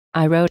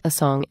I wrote a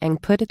song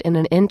and put it in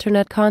an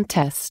internet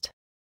contest.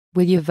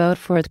 Will you vote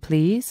for it,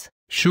 please?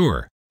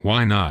 Sure,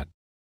 why not?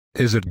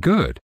 Is it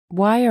good?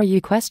 Why are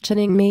you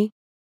questioning me?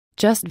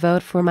 Just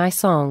vote for my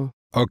song.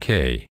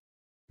 Okay.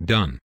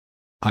 Done.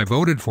 I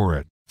voted for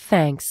it.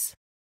 Thanks.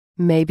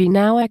 Maybe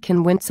now I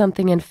can win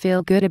something and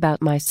feel good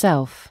about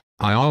myself.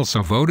 I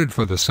also voted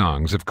for the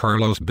songs of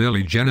Carlos,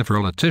 Billy, Jennifer,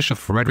 Letitia,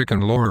 Frederick,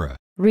 and Laura.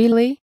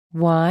 Really?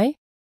 Why?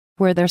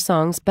 Were their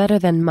songs better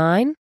than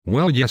mine?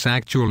 Well, yes,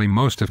 actually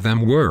most of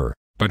them were,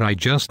 but I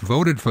just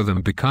voted for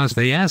them because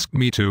they asked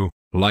me to,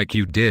 like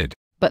you did.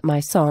 But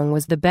my song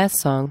was the best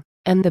song,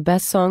 and the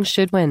best song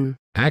should win.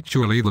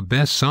 Actually, the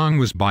best song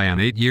was by an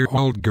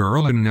 8-year-old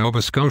girl in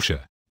Nova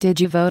Scotia. Did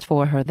you vote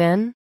for her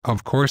then?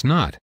 Of course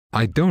not.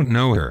 I don't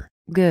know her.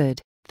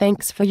 Good.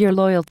 Thanks for your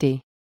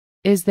loyalty.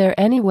 Is there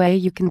any way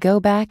you can go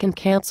back and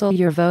cancel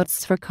your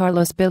votes for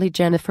Carlos, Billy,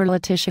 Jennifer,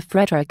 Letitia,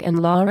 Frederick,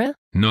 and Laura?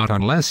 Not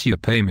unless you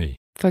pay me.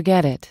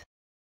 Forget it.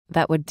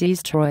 That would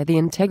destroy the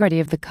integrity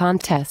of the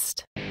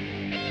contest.